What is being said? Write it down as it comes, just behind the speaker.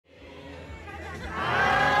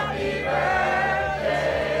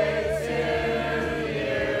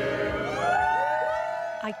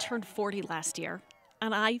I turned 40 last year,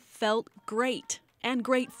 and I felt great and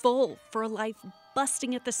grateful for a life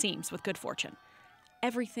busting at the seams with good fortune.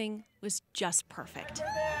 Everything was just perfect.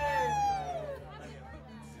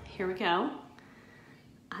 Here we go.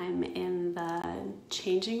 I'm in the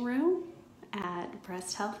changing room at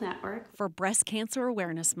Breast Health Network. For Breast Cancer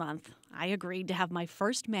Awareness Month, I agreed to have my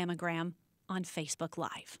first mammogram on Facebook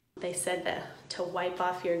Live. They said that to wipe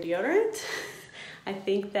off your deodorant. I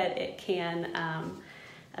think that it can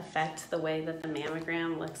affect the way that the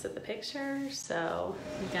mammogram looks at the picture. So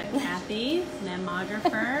we've got Kathy,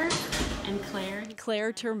 mammographer, and Claire.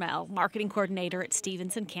 Claire Turmel, marketing coordinator at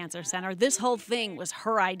Stevenson Cancer Center. This whole thing was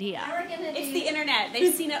her idea. It's the internet.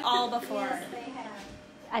 They've seen it all before. Yes, they have.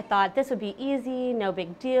 I thought this would be easy, no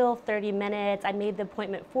big deal, 30 minutes. I made the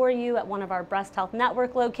appointment for you at one of our Breast Health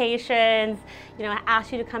Network locations. You know, I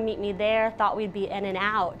asked you to come meet me there, thought we'd be in and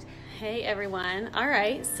out. Hey everyone. All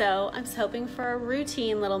right, so I was hoping for a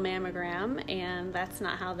routine little mammogram, and that's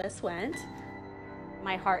not how this went.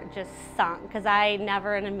 My heart just sunk because I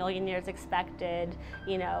never in a million years expected,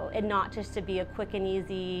 you know, it not just to be a quick and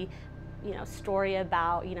easy, you know, story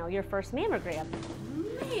about, you know, your first mammogram.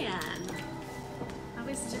 Man, I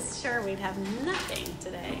was just sure we'd have nothing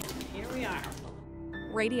today. Here we are.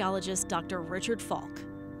 Radiologist Dr. Richard Falk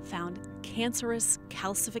found cancerous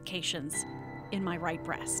calcifications in my right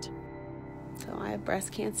breast. So I have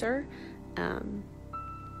breast cancer, and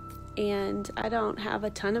I don't have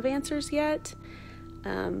a ton of answers yet,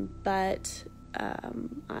 but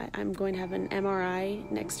I'm going to have an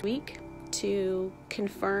MRI next week to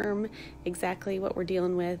confirm exactly what we're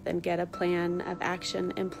dealing with and get a plan of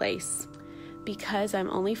action in place. Because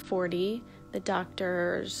I'm only 40, the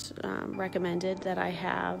doctors recommended that I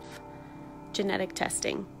have genetic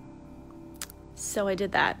testing. So I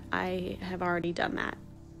did that. I have already done that.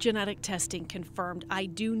 Genetic testing confirmed I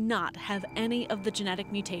do not have any of the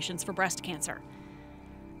genetic mutations for breast cancer.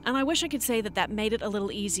 And I wish I could say that that made it a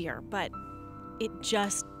little easier, but it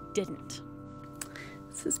just didn't.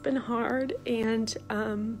 This has been hard and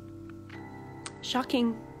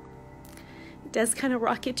shocking. It does kind of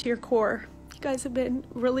rock you to your core. You guys have been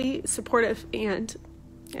really supportive, and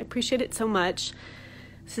I appreciate it so much.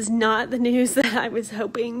 This is not the news that I was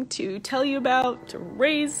hoping to tell you about, to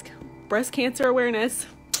raise breast cancer awareness.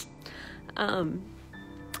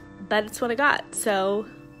 But it's what I got, so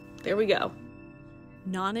there we go.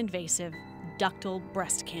 Non-invasive ductal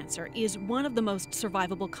breast cancer is one of the most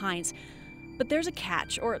survivable kinds, but there's a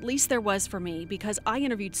catch, or at least there was for me, because I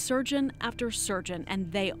interviewed surgeon after surgeon,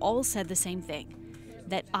 and they all said the same thing,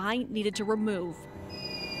 that I needed to remove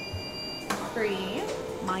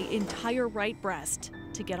my entire right breast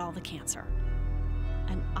to get all the cancer.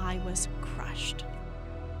 And I was crushed.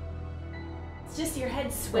 It's just your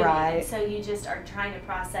head swimming, right. So you just are trying to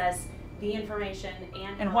process the information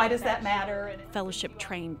and why does that matter?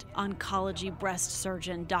 Fellowship-trained oncology breast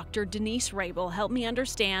surgeon Dr. Denise Rabel helped me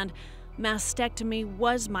understand mastectomy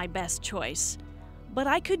was my best choice. But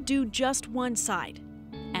I could do just one side,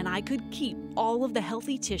 and I could keep all of the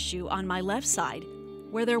healthy tissue on my left side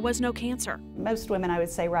where there was no cancer. Most women, I would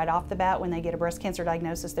say right off the bat, when they get a breast cancer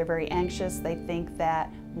diagnosis, they're very anxious. They think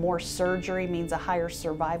that more surgery means a higher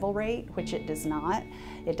survival rate, which it does not.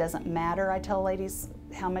 It doesn't matter, I tell ladies,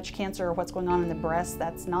 how much cancer or what's going on in the breast.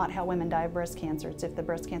 That's not how women die of breast cancer. It's if the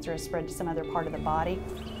breast cancer has spread to some other part of the body.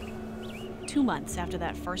 2 months after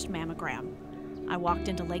that first mammogram, I walked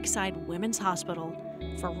into Lakeside Women's Hospital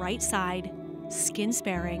for right side,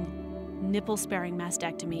 skin-sparing, nipple-sparing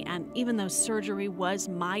mastectomy, and even though surgery was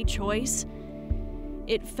my choice,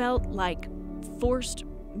 it felt like forced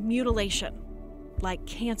mutilation, like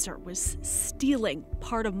cancer was stealing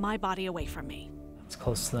part of my body away from me. It's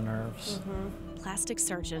close to the nerves. Plastic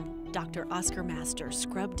surgeon Dr. Oscar Master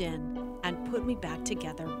scrubbed in and put me back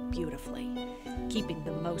together beautifully. Keeping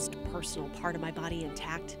the most personal part of my body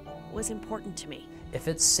intact was important to me. If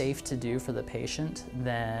it's safe to do for the patient,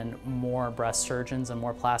 then more breast surgeons and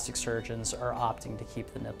more plastic surgeons are opting to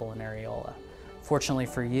keep the nipple and areola. Fortunately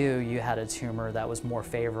for you, you had a tumor that was more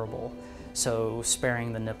favorable, so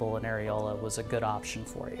sparing the nipple and areola was a good option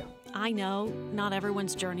for you. I know not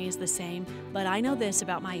everyone's journey is the same, but I know this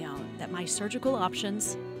about my own, that my surgical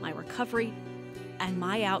options, my recovery, and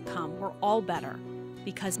my outcome were all better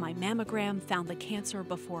because my mammogram found the cancer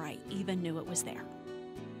before I even knew it was there.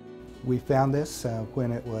 We found this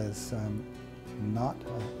when it was not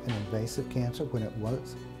an invasive cancer, when it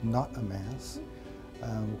was not a mass,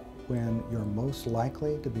 when you're most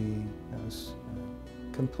likely to be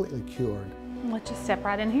completely cured. Let's just step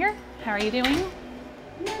right in here. How are you doing?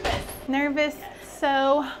 Nervous. Nervous? Yes.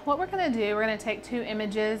 So what we're going to do, we're going to take 2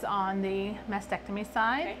 images on the mastectomy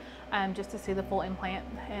side, just to see the full implant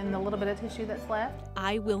and the little bit of tissue that's left.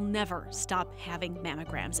 I will never stop having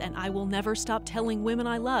mammograms, and I will never stop telling women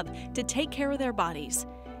I love to take care of their bodies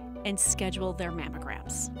and schedule their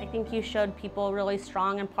mammograms. I think you showed people a really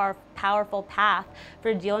strong and powerful path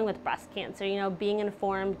for dealing with breast cancer. You know, being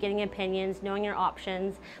informed, getting opinions, knowing your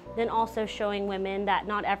options, then also showing women that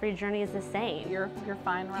not every journey is the same. You're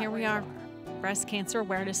fine right Here we where you are, Breast Cancer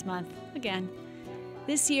Awareness Month again.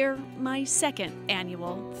 This year, my 2nd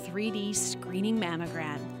annual 3D screening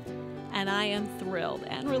mammogram. And I am thrilled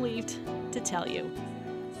and relieved to tell you,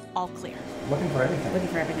 all clear. Looking for everything. Looking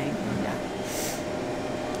for everything, yeah.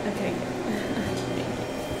 Okay.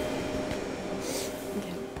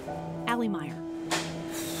 Okay. Allie Meyer.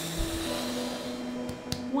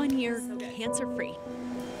 1 year cancer-free.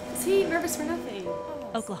 See, nervous for nothing.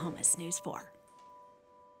 Oklahoma's News 4.